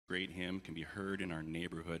great hymn can be heard in our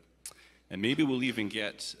neighborhood. And maybe we'll even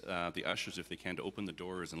get the ushers, if they can, to open the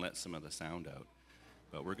doors and let some of the sound out.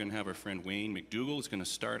 But we're going to have our friend Wayne McDougall is going to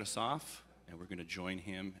start us off, and we're going to join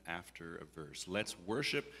him after a verse. Let's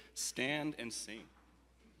worship, stand, and sing.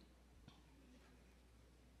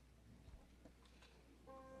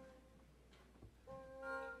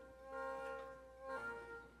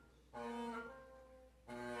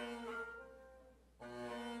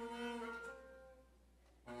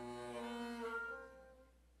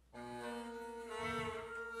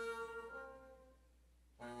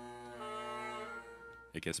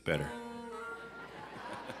 It gets better.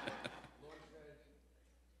 Lord said,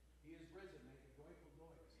 He is risen, make a joyful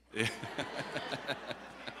noise.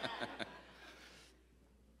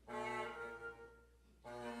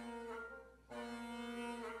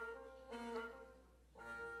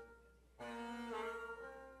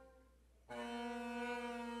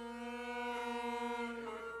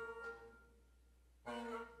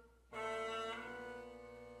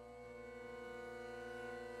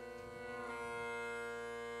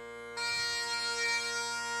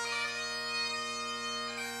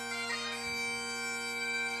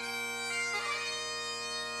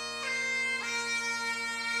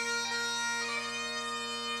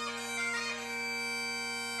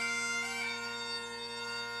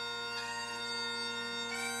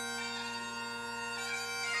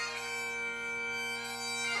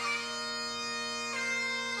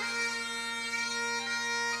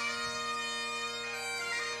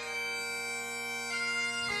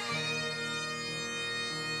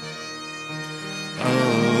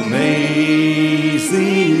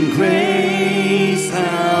 Amazing grace,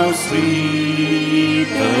 how sweet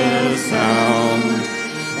the sound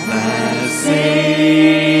that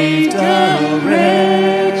saved a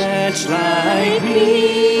wretch like me.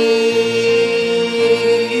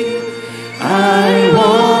 I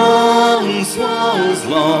once was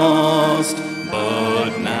lost,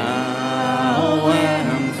 but now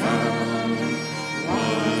am found.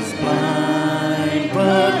 Was blind,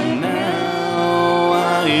 but now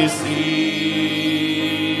I see.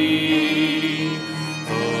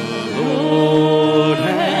 The Lord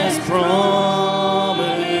has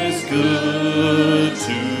promised good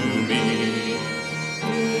to me.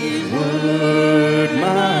 His word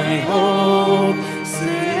my hope secures.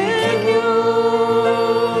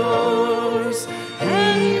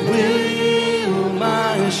 He will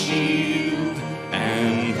my shield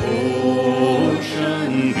and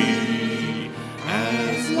portion be,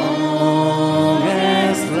 as long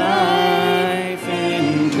as life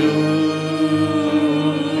endures.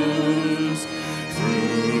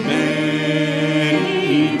 Through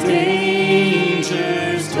many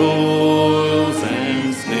dangers, toils,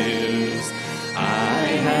 and snares, I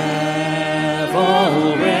have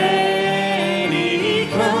already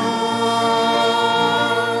come.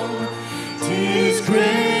 'Tis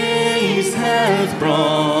grace hath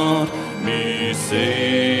brought me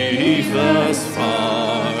safe thus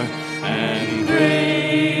far, and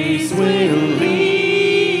grace will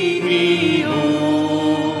lead me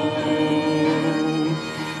home.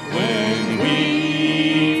 When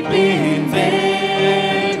we've been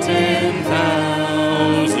there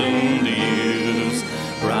 10,000 years,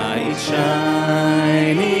 bright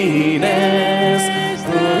shining as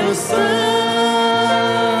the sun,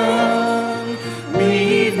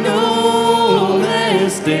 we've no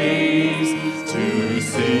less days to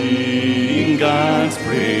sing God's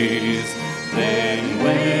praise than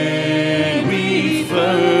when we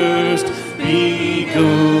first begun.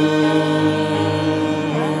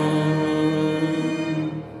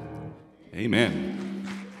 Amen.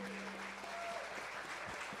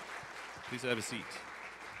 Please have a seat.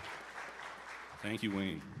 Thank you,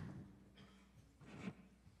 Wayne.